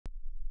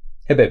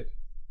Hey babe.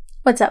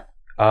 What's up?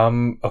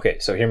 Okay,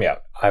 so hear me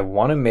out. I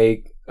want to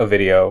make a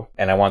video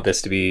and I want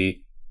this to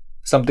be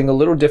something a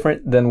little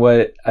different than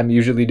what I'm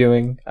usually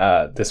doing.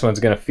 This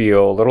one's going to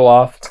feel a little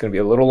off. It's going to be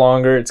a little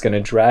longer. It's going to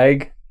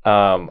drag.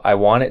 I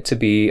want it to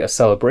be a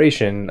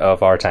celebration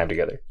of our time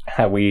together.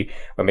 We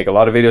make a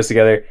lot of videos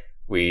together.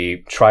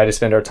 We try to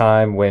spend our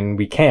time when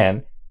we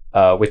can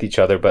with each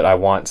other, but I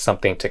want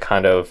something to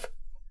kind of,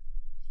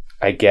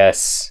 I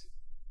guess,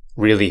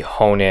 really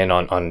hone in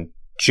on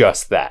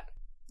just that.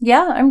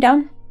 Yeah, I'm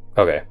down.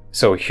 Okay,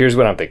 so here's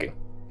what I'm thinking.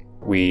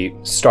 We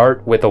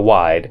start with a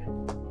wide,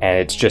 and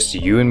it's just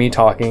you and me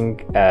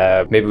talking.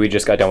 Maybe we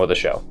just got done with the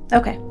show.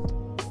 Okay.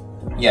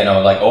 Yeah,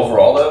 no, like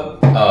overall though,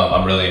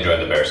 I'm really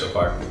enjoying The Bear so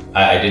far.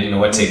 I didn't know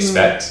what to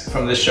expect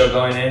from this show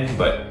going in,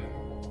 but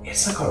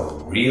it's like a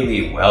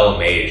really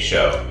well-made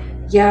show.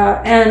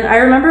 Yeah, and I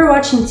remember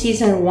watching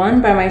season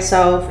 1 by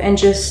myself and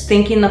just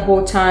thinking the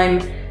whole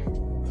time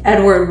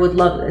Edward would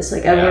love this.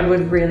 Like Edward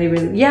would really,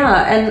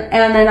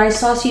 and then I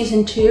saw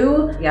season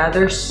 2. Yeah,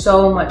 there's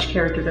so much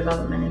character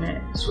development in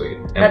it. Sweet.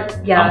 And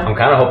I'm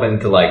kind of hoping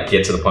to like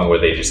get to the point where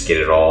they just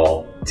get it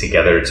all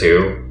together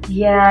too.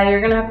 Yeah,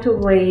 you're gonna have to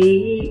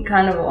wait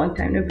kind of a long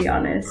time to be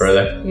honest.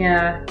 Really?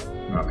 Yeah.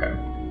 Okay.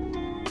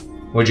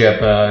 What'd you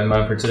have in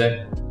mind for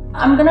today?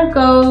 I'm gonna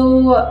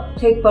go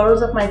take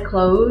photos of my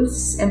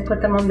clothes and put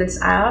them on this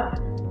app,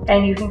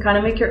 and you can kind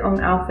of make your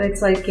own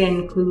outfits like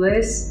in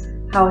Clueless,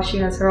 how she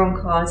has her own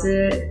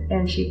closet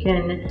and she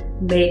can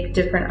make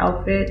different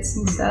outfits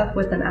and stuff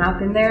with an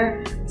app in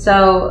there.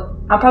 So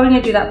I'm probably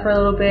gonna do that for a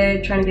little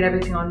bit, trying to get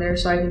everything on there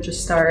so I can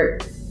just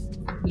start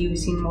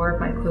using more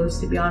of my clothes,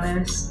 to be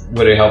honest.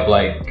 Would it help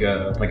like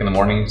in the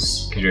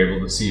mornings because you're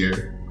able to see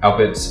your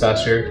outfits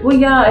faster? Well,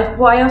 yeah.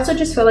 Well, I also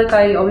just feel like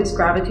I always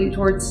gravitate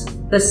towards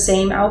the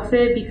same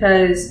outfit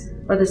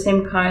or the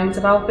same kinds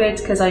of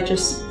outfits because I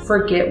just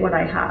forget what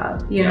I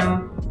have, you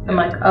know? I'm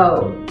like,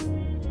 oh,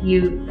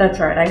 that's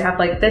right, I have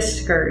like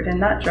this skirt and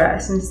that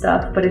dress and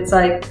stuff, but it's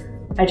like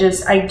I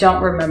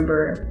don't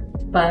remember.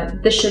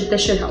 But this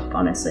should help,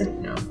 honestly.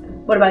 Yeah.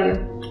 What about you?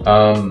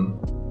 I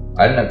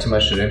didn't have too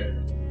much to do.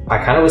 I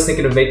kind of was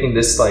thinking of making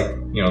this like,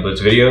 you know,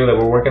 this video that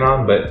we're working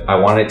on, but I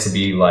want it to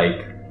be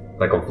like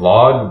a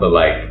vlog, but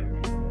like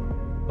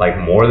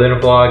more than a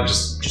vlog,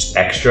 just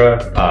extra.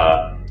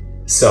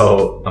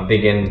 So I'm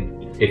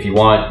thinking if you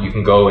want, you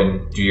can go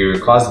and do your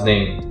closet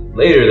thing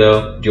later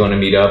though. Do you want to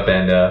meet up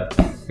and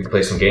we can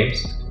play some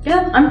games?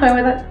 Yeah, I'm fine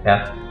with it.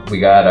 Yeah, we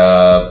got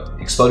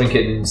Exploding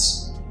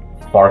Kittens,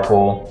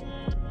 Farkle,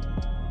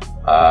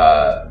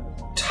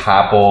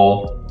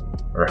 Tapple,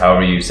 or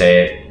however you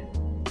say it,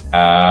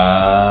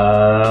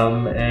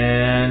 and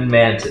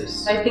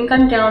Mantis. I think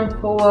I'm down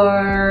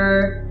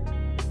for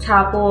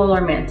Tapple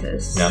or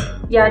Mantis. Yeah?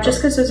 Yeah, just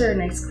because those are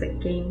nice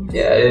quick games.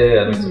 Yeah,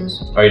 that makes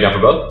sense. Are you down for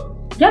both?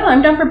 Yeah,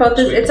 I'm down for both.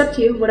 Sweet. It's up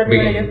to you, whatever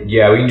you want to do.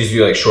 Yeah, we can just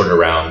do like shorter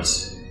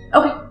rounds.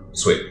 Okay.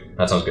 Sweet,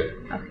 that sounds good.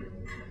 Okay.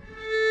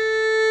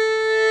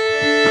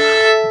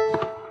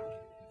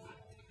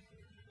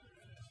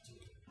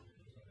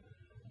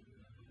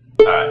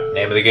 Alright,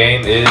 name of the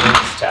game is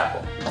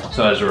Tapple.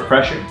 So as a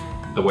refresher,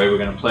 the way we're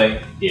going to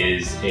play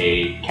is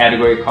a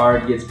category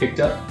card gets picked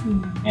up,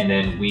 and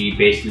then we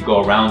basically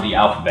go around the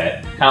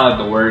alphabet, kind of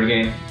like the word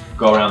game,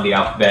 go around the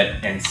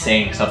alphabet and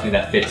saying something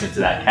that fits into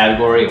that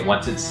category, and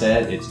once it's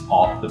said, it's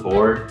off the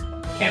board,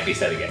 can't be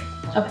said again.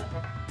 Okay.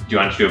 Do you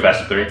want to do a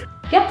best of 3?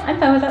 Yeah, I'm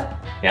fine with that.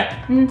 Yeah?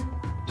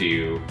 Are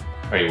you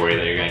worried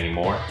that you're going to need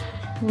more?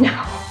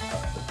 No.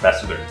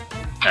 Best of 3.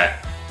 Alright,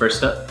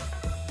 first up,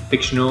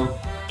 fictional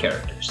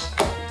characters.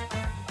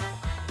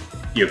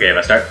 You okay if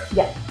I start?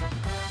 Yeah.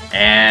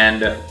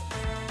 And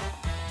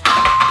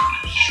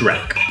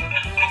Shrek.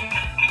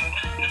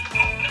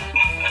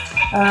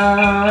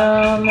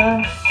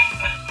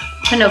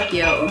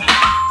 Pinocchio.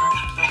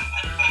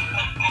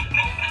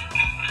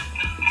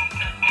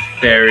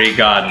 Fairy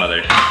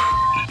Godmother.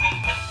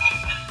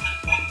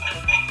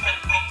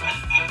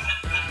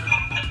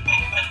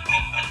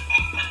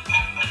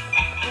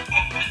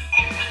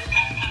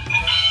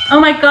 Oh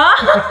my god!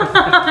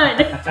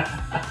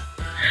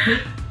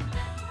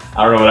 I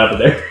don't know what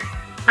happened there.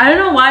 I don't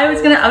know why I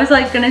was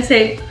gonna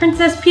say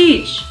Princess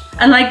Peach,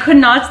 and I could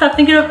not stop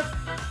thinking of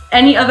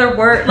any other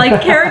word,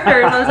 like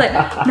characters. I was like,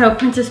 no,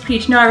 Princess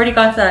Peach. No, I already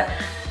got that.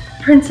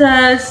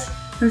 Princess.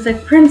 I was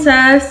like,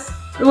 Princess.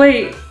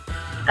 Wait.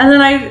 And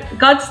then I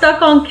got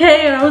stuck on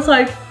K, and I was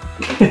like.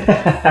 Do you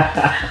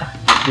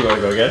want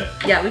to go again?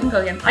 Yeah, we can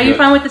go again. Are you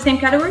fine with the same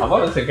category? I'm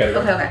on the same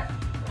category. Okay, okay.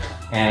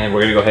 And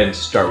we're gonna go ahead and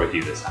start with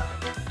you this time.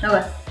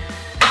 Okay.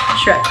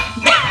 Shrek.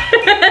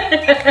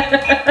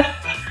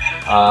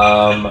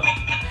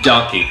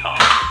 Donkey Kong.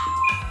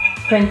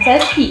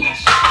 Princess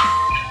Peach.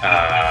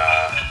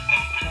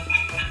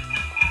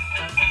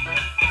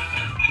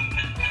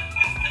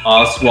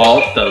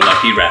 Oswald the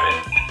Lucky Rabbit.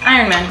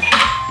 Iron Man.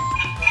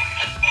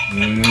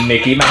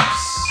 Mickey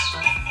Mouse.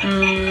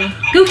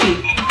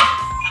 Goofy.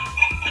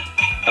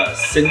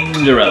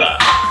 Cinderella.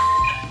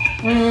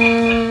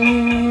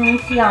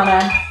 Tiana.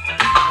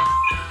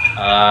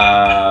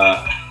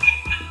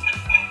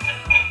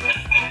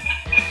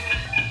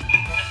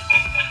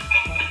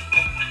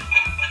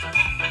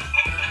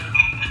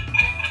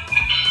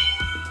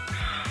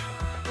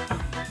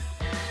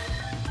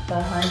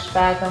 The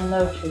Hunchback of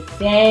Notre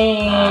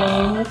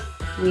Dame.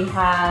 We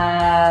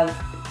have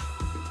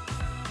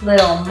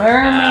Little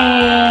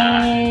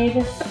Mermaid.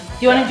 Do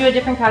you want to do a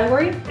different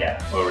category?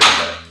 Yeah, what were we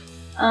doing?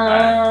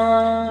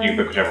 You can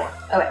pick whichever one.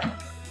 Okay.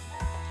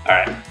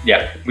 Alright,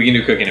 yeah, we can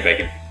do cooking and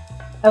baking.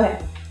 Okay.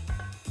 Do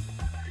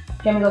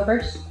you want me to go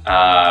first?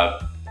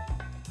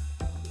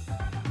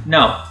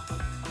 No.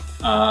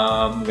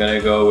 I'm gonna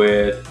go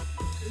with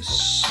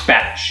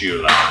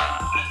spatula.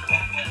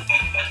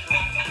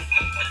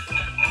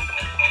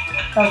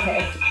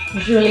 Okay.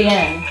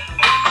 Julienne.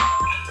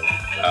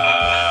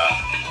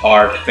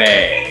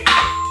 Parfait.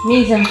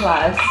 Mise en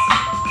place.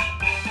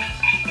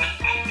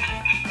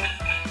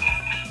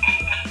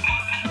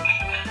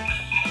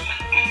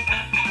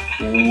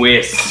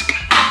 Whisk.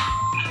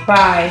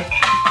 Fry.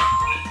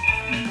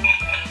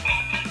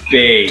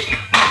 Bake.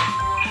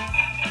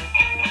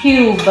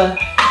 Cube.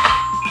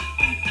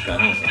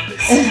 Gonna win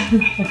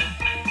this.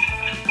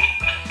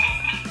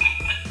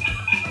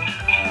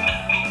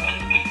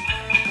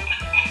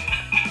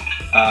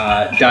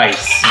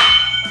 Dice.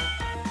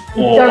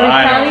 Oh, Are we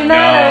counting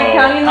that? Are we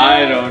counting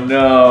that? I don't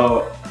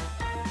know.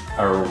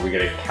 Are we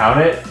gonna count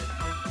it?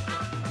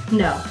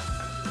 No.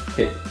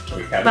 Okay, can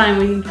we count Fine,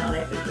 we can count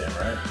it. it? Damn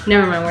right.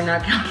 Never mind, we're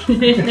not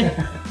counting it.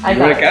 I You got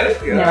wanna it. count it?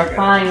 Yeah, No, okay.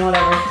 fine,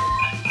 whatever.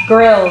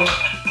 Grilled.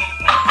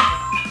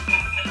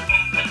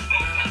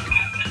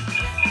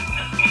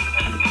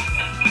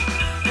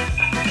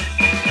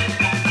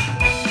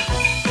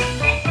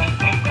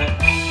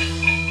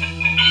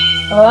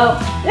 Well,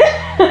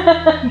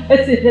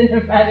 guess it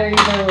didn't matter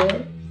either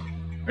way.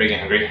 Are you getting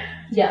hungry?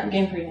 Yeah, I'm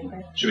getting pretty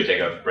hungry. Should we take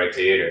a break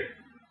to eat or?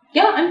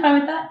 Yeah, I'm fine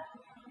with that.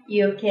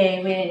 You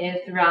okay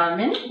with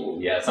ramen? Ooh,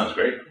 yeah, that sounds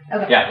great.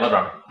 Okay. Yeah, love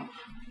ramen.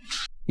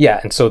 Yeah,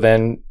 and so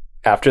then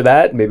after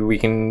that, maybe we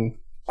can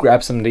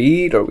grab something to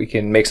eat or we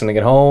can make something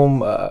at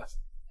home.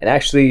 And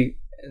actually,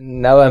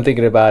 now that I'm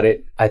thinking about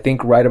it, I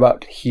think right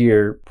about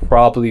here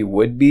probably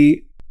would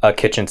be a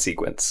kitchen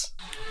sequence.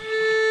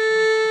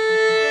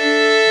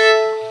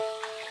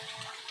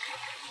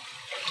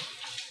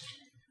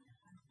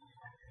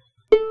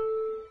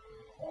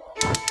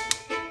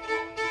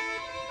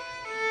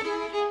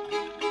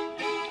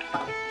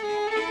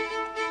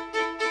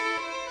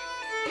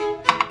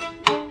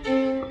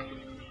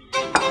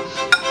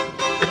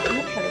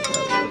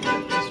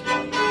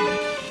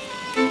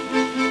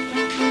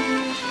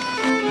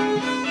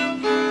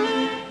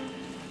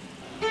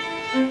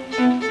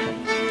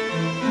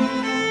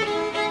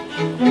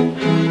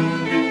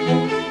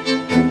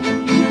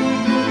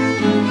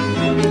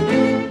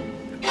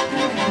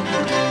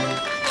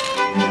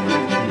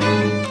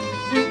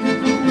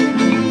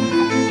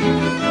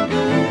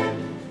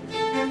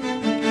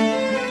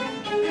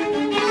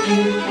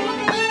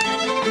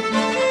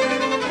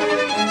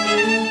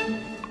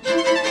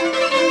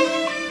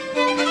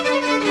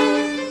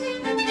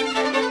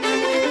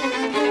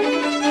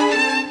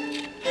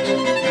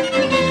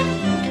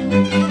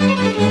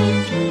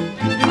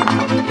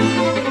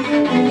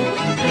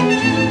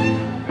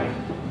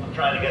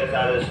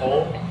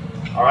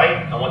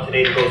 Alright? I want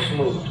today to go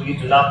smooth. Please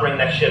do not bring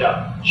that shit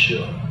up.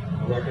 Sure.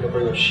 I'm not gonna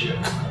bring up shit,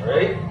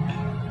 alright?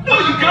 No,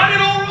 you got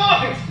it all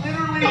wrong! It's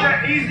literally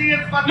the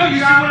easiest fucking No, you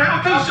see what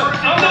happens?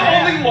 I'm the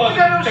only one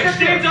got no that shit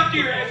stands there. up to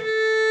your ass.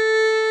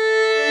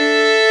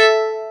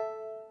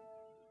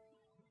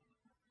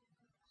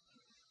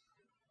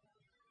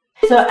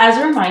 So as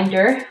a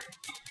reminder,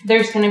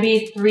 there's going to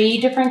be 3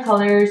 different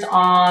colors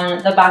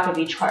on the back of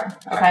each card,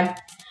 okay?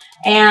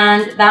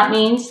 And that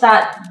means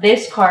that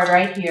this card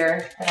right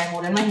here that I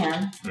hold in my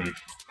hand,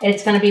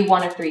 it's going to be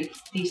one of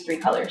these 3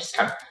 colors.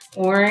 Okay.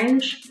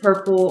 Orange,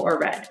 purple, or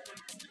red.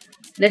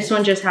 This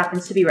one just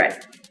happens to be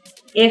red.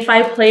 If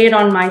I play it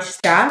on my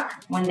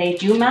stack, when they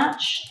do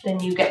match,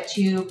 then you get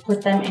to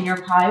put them in your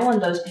pile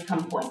and those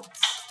become points.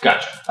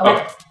 Gotcha. Okay.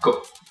 Okay,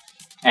 cool.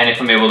 And if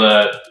I'm able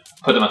to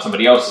put them on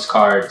somebody else's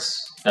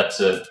cards, that's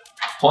a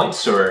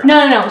points or?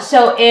 No.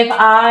 So if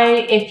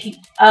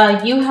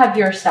you have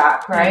your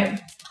stack,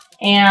 right?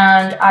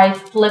 And I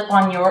flip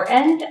on your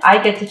end,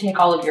 I get to take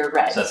all of your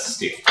red. So that's a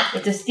steal.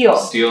 It's a steal.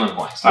 Steal and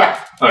points.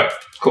 Yeah. Alright,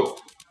 cool.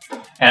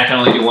 And I can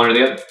only do one or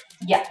the other?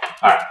 Yeah.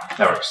 Alright,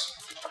 that works.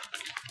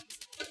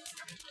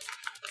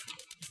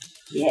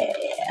 Yeah.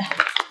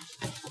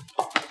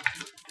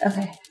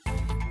 Okay.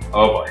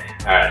 Oh boy.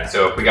 Alright,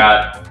 so if we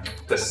got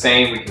the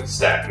same, we can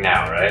stack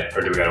now, right?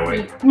 Or do we gotta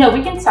wait? No,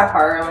 we can stack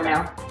our own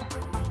now.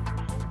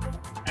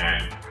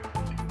 Alright.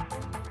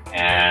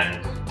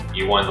 And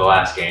you won the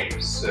last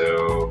game,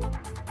 so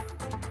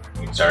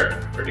you can start,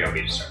 or do you want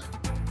me to start?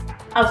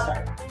 I'll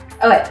start.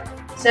 Okay.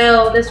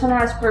 So this one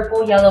has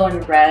purple, yellow,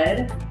 and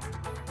red.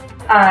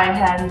 I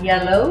have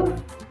yellow.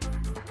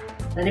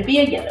 Let it be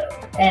a yellow.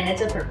 And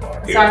it's a purple.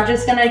 So I'm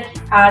just gonna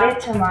add it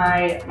to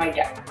my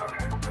deck.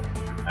 Okay.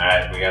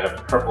 Alright, we got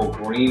a purple,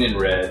 green, and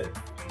red.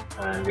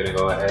 I'm gonna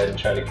go ahead and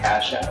try to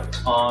cash out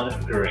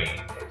on green.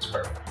 It's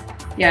purple.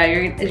 Yeah,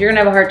 you're gonna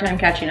have a hard time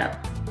catching up.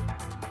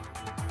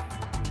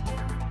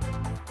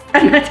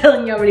 I'm not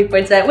telling you how many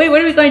points that. Wait,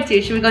 what are we going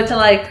to? Should we go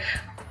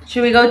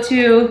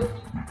to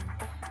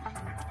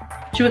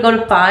Should we go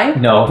to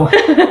 5? No.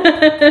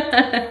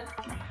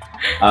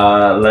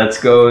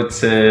 Let's go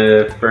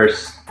to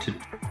first to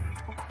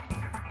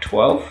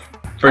 12.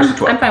 First to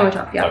 12. I'm fine with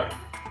 12. Yeah.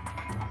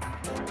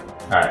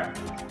 Okay.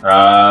 All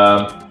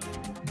right.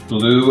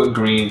 Blue,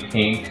 green,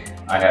 pink.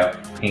 I have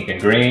pink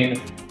and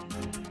green.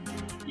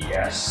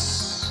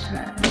 Yes.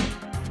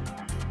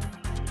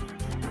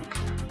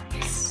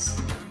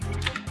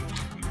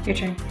 Your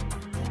turn.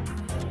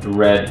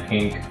 Red,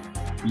 pink,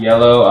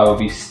 yellow. I will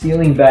be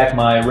stealing back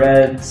my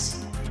reds.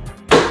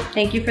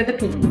 Thank you for the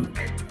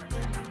pink.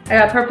 I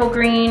got purple,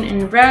 green,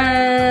 and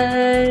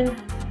red.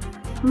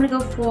 I'm gonna go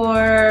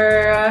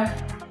for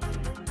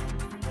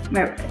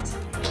my reds.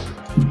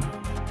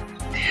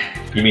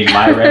 You mean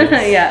my reds?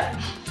 Yeah,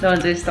 the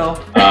ones I stole.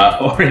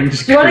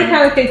 Orange. Do you want to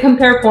kind of like,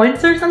 compare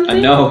points or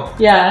something? No.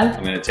 Yeah.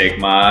 I'm gonna take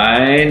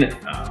mine.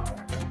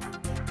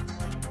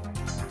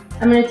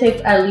 I'm gonna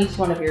take at least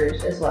one of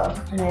yours as well,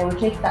 and I will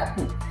take that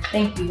pink.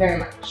 Thank you very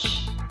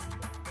much.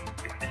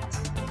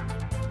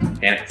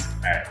 Damn it.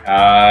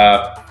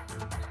 Alright.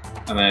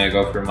 I'm gonna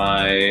go for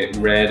my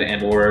red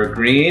and or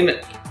green. And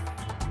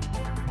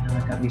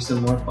I got me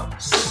some more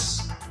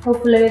bucks.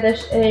 Hopefully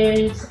this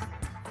is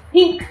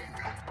pink.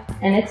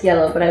 And it's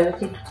yellow, but I will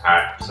take it.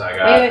 Alright, so I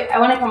got... Wait, I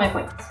want to count my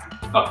points.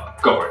 Oh,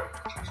 go for it.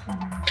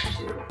 1,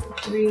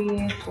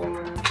 2, 3,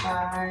 4,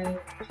 5,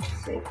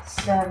 6,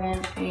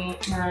 7,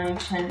 8, 9,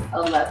 10,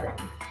 11.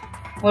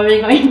 What are we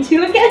going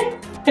to again?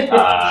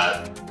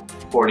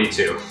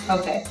 42.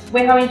 Okay.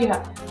 Wait, how many do you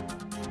have?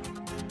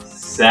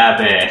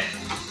 7.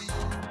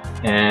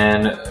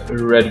 And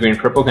red, green,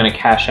 purple. Gonna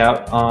cash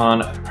out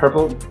on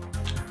purple.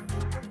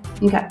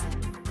 Okay.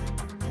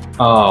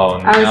 Oh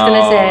no. I was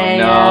gonna say,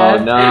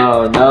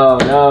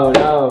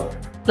 no.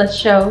 Let's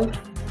show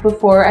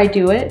before I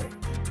do it.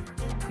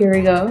 Here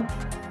we go.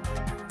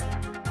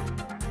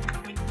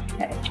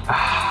 Okay.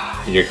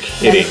 You're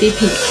kidding. Let me see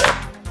pink.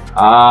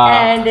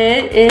 And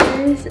it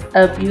is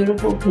a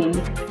beautiful pink.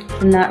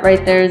 And that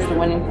right there is the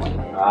winning point.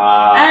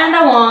 And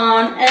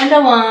I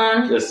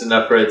won. Just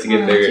enough for it to get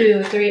 1,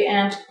 bigger. 2, 3,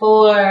 and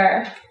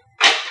 4.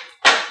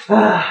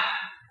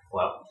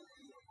 Well.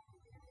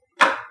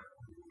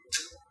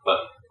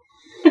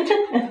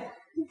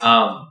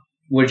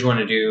 What do you want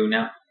to do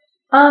now?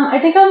 I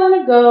think I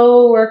want to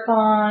go work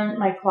on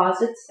my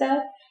closet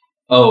stuff.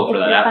 Oh, for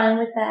if that you're app? fine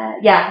with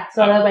that. Yeah,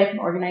 so that way I can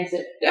organize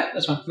it. Yeah,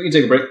 that's fine. We can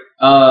take a break.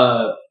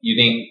 You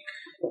think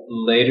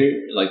later,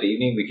 like the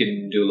evening, we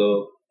can do a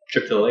little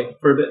trip to the lake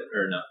for a bit,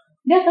 or no?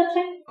 Yeah, that's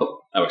fine. Cool.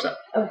 That works out.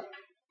 Okay.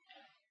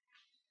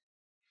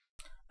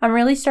 I'm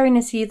really starting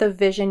to see the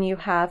vision you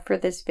have for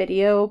this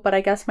video, but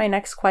I guess my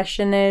next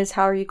question is,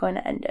 how are you going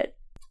to end it?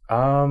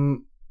 I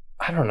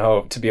don't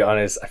know, to be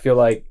honest. I feel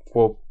like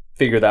we'll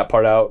figure that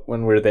part out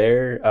when we're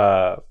there.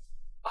 I'll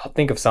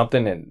think of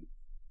something, and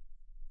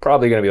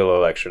probably going to be a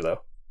little extra,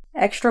 though.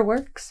 Extra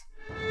works?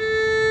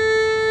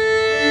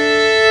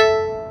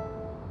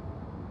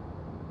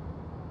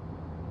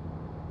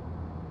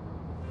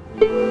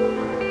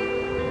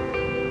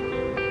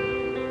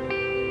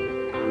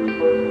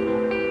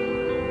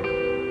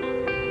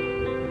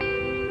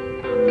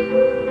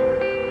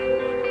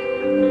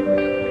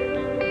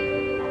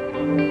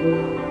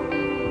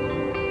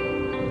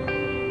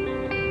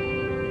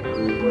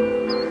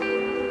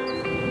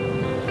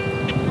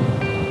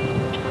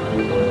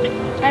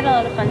 I had a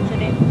lot of fun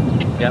today.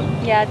 Yeah.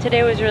 Yeah,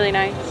 today was really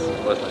nice.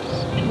 It was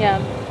nice. Yeah.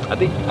 I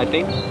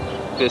think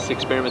this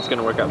experiment's going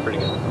to work out pretty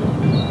good.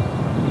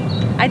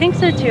 I think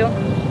so too.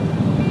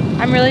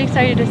 I'm really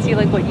excited to see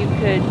like what you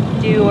could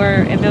do,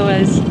 or if it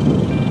was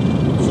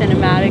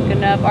cinematic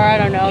enough, or I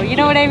don't know. You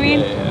know what I mean?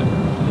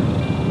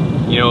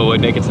 Yeah. You know what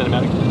would make it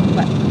cinematic?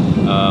 What?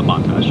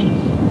 Montage.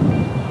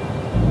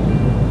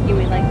 You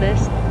mean like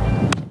this?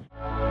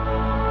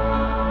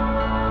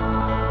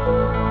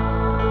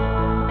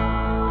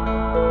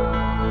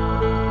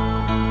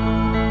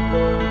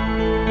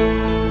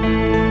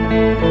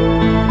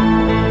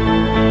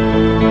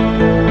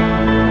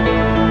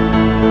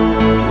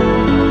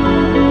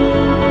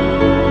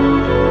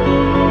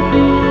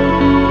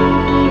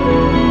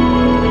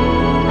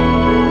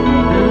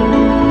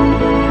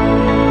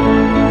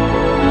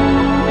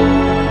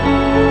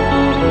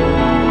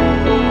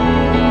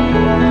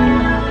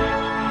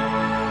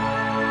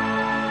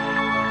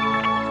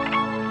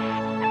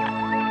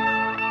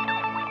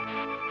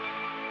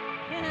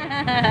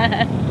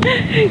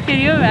 Can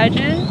you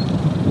imagine?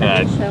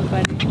 Yeah, That's so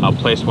funny. I'll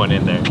place one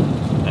in there,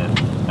 and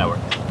that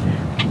works.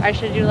 I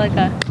should do like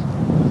a...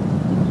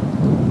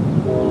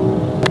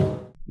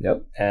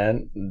 Yep,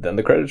 and then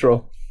the credits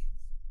roll.